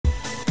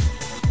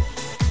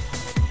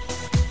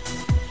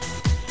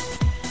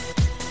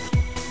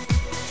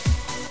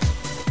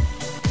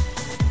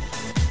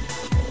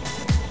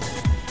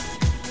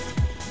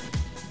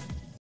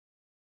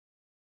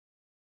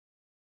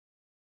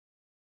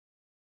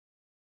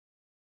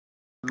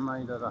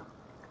前田だ。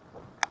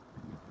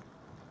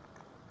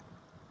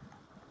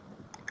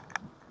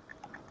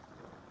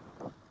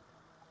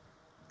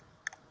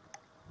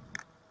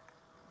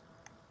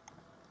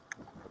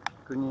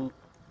ピクニ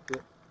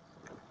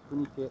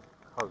ケ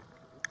ハウス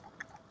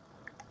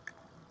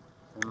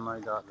千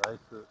枚田ライ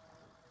ス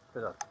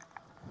テラス。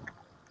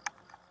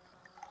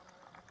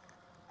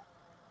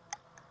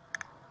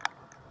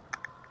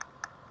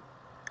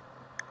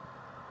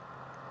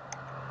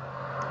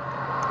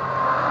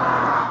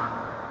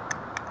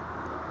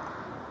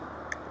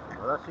素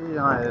晴らしいじ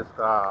ゃないです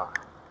か。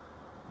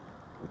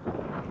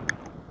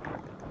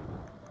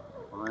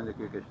この辺で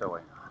休憩した方が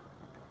いいな。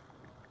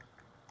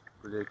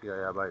ブレーキが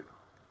やばいぞ。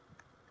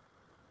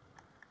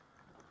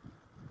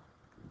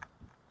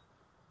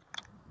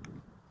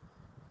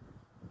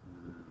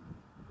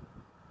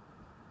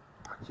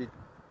パチッ。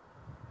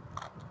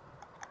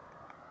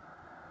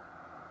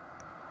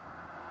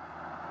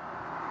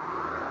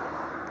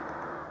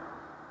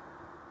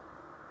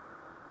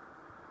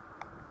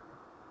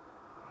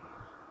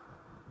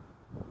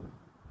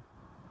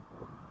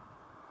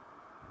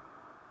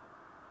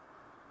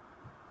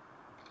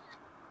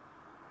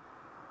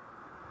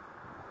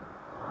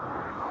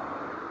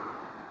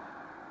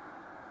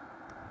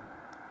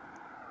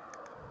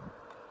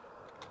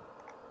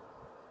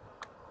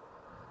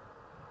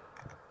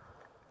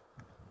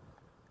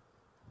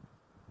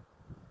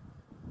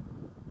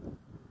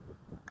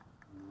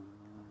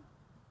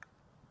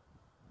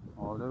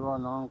あれは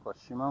なんか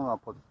島が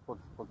ポツポ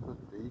ツポツっ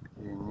て1、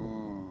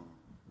2、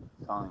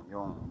3、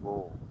4、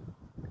5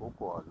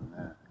個あるね。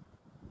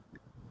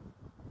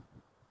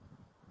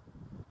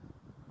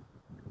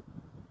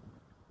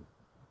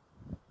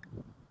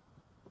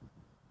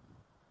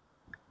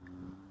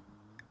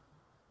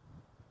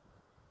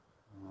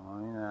すご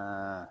い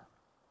ね。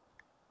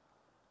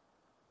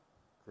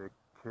絶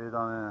景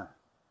だね。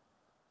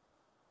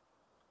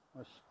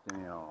よし、行って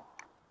みよう。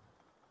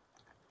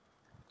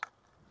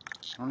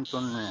本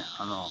当にね、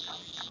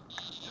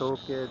長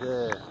径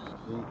で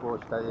人工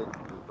したり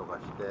とか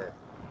して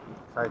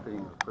サイクリン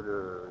グ来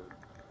る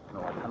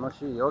のが楽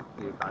しいよっ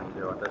ていう感じ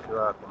で、私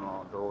はこ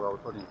の動画を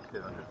撮りに来て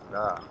るんです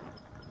が、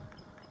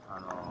こ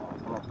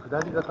の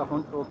下り坂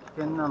本当危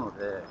険なの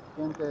で、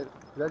危険って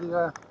下り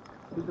が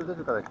スピード出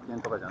るから危険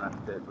とかじゃなく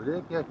て、ブレ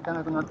ーキが効か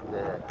なくなって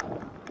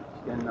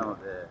危険なの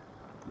で、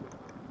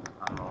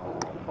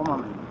こま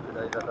めに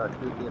下り坂は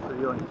休憩す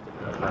るようにして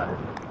ください。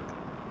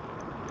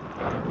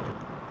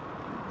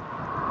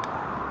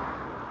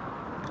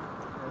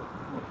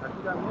先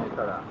が見え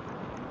たら、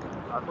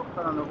あそこ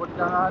から上り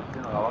だなって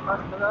いうのが分かっ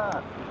たらス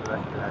ピード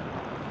出してない。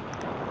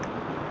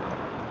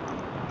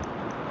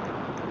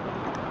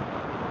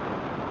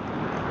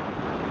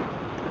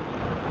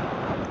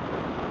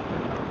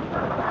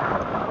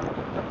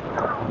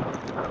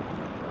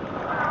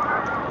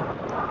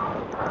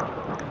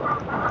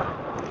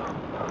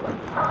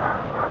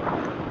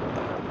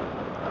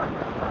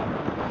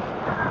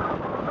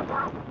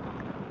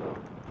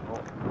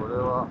これ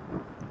は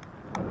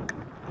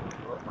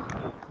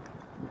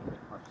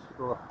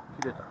人が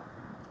切れた。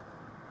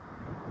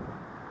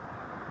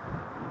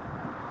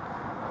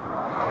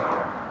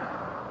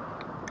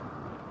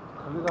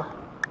風が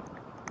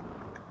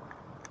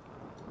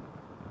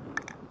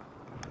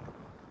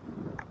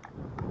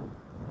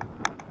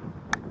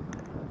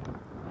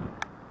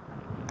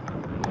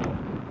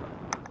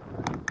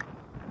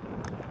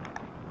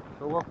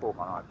小学校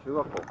かな、中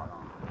学校かな。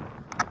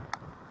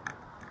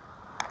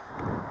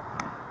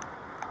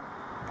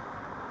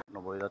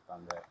上りだった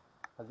んで、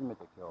初め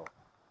て今日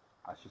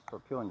アシスト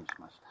強にし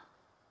まし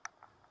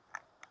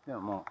た。で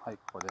ももう、はい、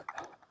ここで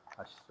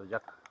アシスト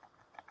弱。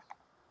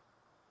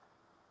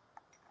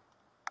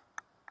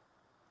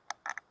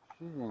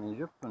7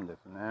時20分で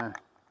すね。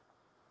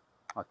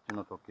あっち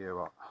の時計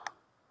は、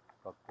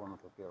学校の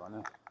時計は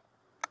ね。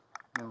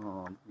で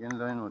も現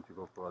在の時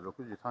刻は6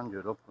時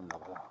36分だ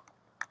から、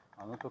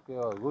あの時計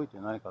は動いて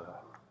ないか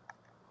ら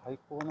最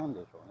高なん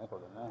でしょうね、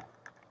これね。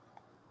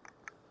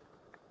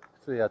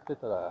普通やって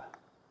たら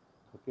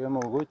時計も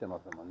動いてま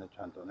すもんね、ち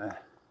ゃんとね。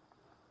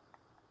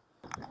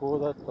こ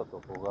うだったと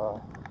こ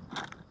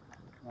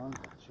がなん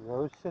か違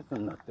う施設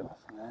になってま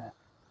すね。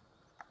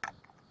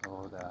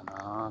そうだよ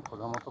な、子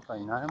供とか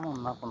いないも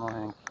んな、この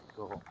辺きっ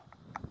と。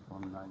そ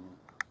んなに、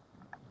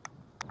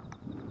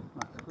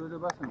スクール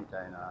バスみ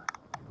たいな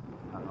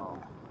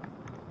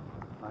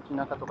街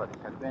中とかで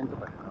100円と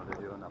かで乗れ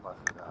るようなバ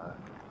スが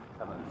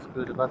多分ス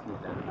クールバスみ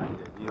たいな感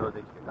じで利用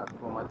できて、学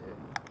校まで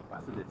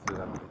バスで通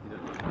学できる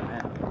んですよ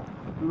ね。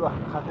うわ、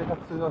風が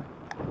強い。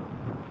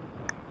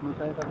向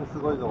かい風す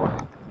ごいぞこれ。ち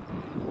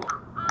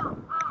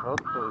ょっ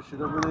と後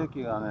ろブレー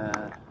キがね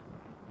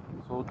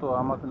相当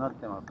甘くなっ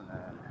てますね。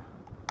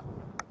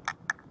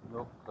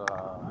どっ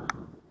か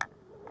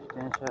自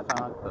転車屋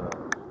さんあったら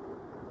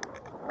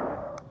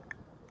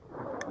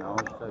直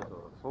したい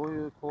と。そう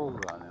いう工具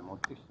はね持っ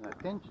てきてない。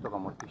ペンチとか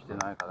持ってきて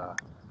ないから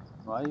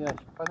ワイヤ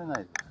ー引っ張れな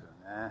いですよ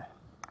ね。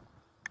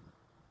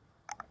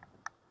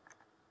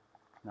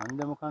何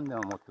でもかんで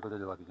も持ってくれ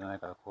るわけじゃない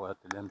から、こうやっ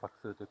て連泊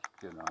するときっ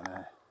ていうのは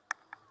ね、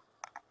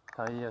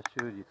タイヤ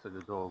修理す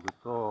る道具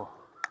と、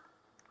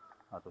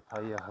あと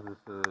タイヤ外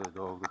す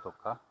道具と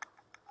か、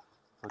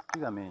そっち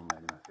がメインにな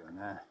りますよ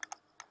ね。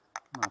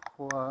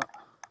ここは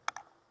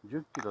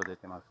10キロ出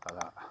てますか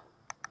ら、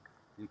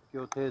実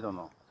況程度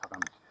の坂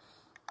道で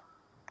す。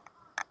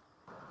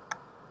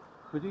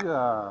栗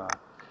が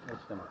落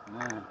ちてますね。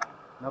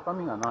中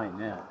身がない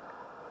ね。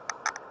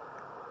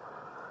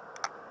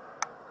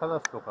カラ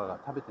スとかが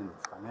食べてるんで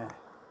すかね。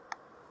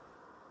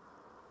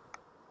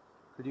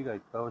栗がい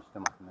っぱい落ちて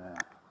ますね。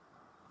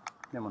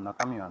でも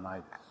中身はない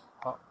です。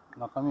あ、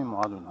中身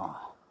もある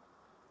な。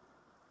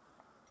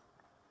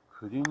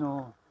栗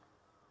の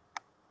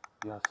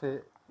野生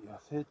っ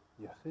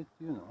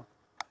ていうの？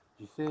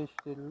自生し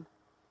てる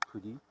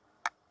栗？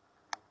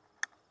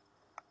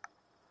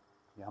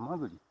山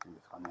栗っていうん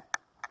ですかね。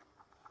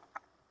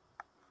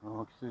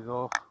きつい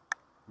ぞ。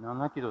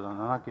7キロだ、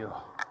7キロ。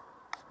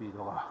スピー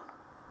ドが。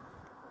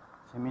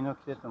セミの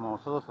季節も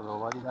そろそろ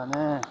終わりだ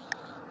ね。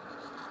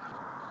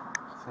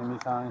セミ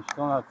さん、ひ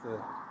と夏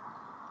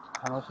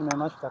楽しめ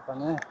ましたか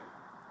ね。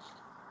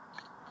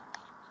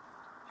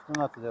ひと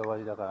夏で終わ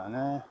りだから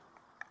ね。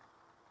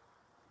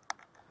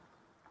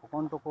こ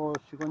このとこ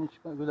4、5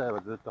日ぐらい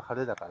はずっと晴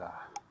れだか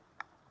ら、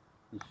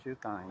1週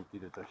間生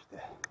きるとして、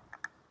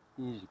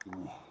いい時期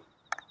に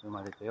生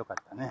まれてよかっ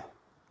たね。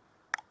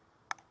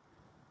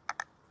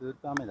ず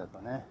っと雨だと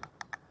ね、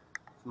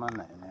つまん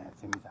ないよね、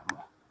セミさん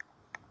も。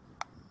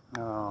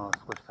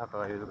少し坂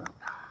が緩くなっ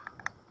た。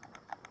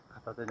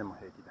片手でも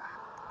平気だ。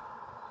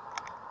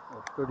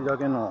お一人だ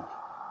けの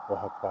お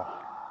墓、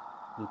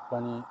立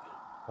派に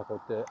囲っ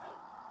て、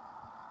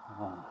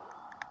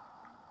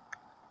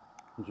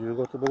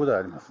15坪ぐらい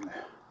ありますね。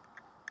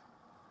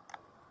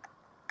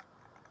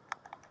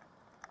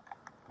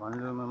ワン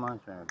ルームマン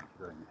ションより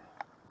広いね。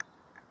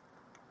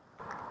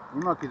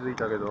今気づい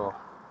たけど、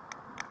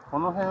こ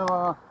の辺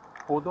は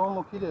歩道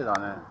も綺麗だ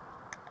ね。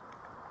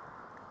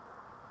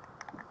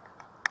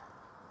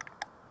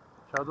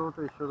車道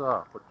と一緒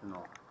だ、こっち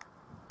の。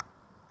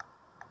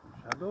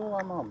車道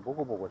はボ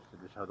コボコして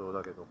る車道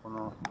だけど、こ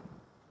の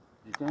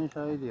自転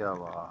車エリア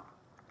は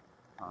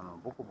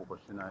ボコボコ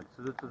してない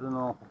ツルツル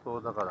の舗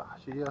装だから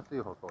走りやすい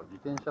舗装、自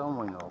転車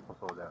思いの舗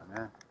装だよ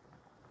ね。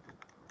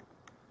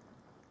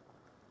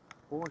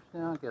こうして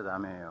なきゃダ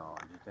メよ。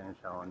自転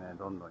車をね、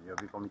どんどん呼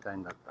び込みたい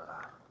んだった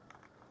ら。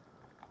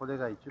これ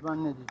が一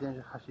番ね、自転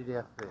車走り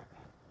やすい。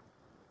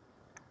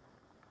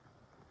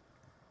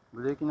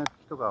ブレーキの利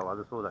きとかは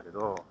悪そうだけ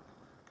ど、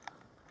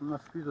そんな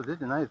スピード出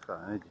てないですか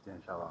らね、自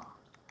転車は。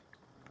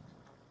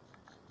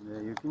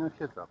で、雪の季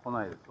節は来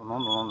ないです。なんだ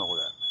これ。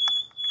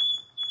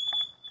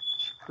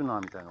シックナ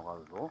ーみたいのがあ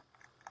るぞ。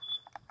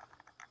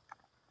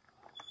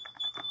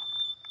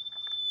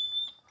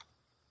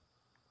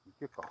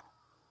池か。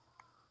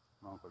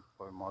なんかいっ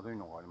ぱい丸い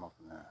のがありま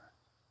すね。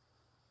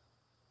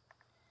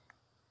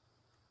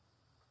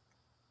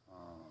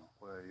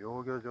これ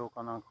養魚場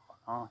かなんか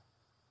かな。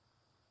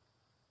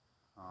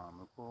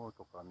向こう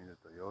とか見る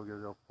と養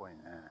魚場っぽいね。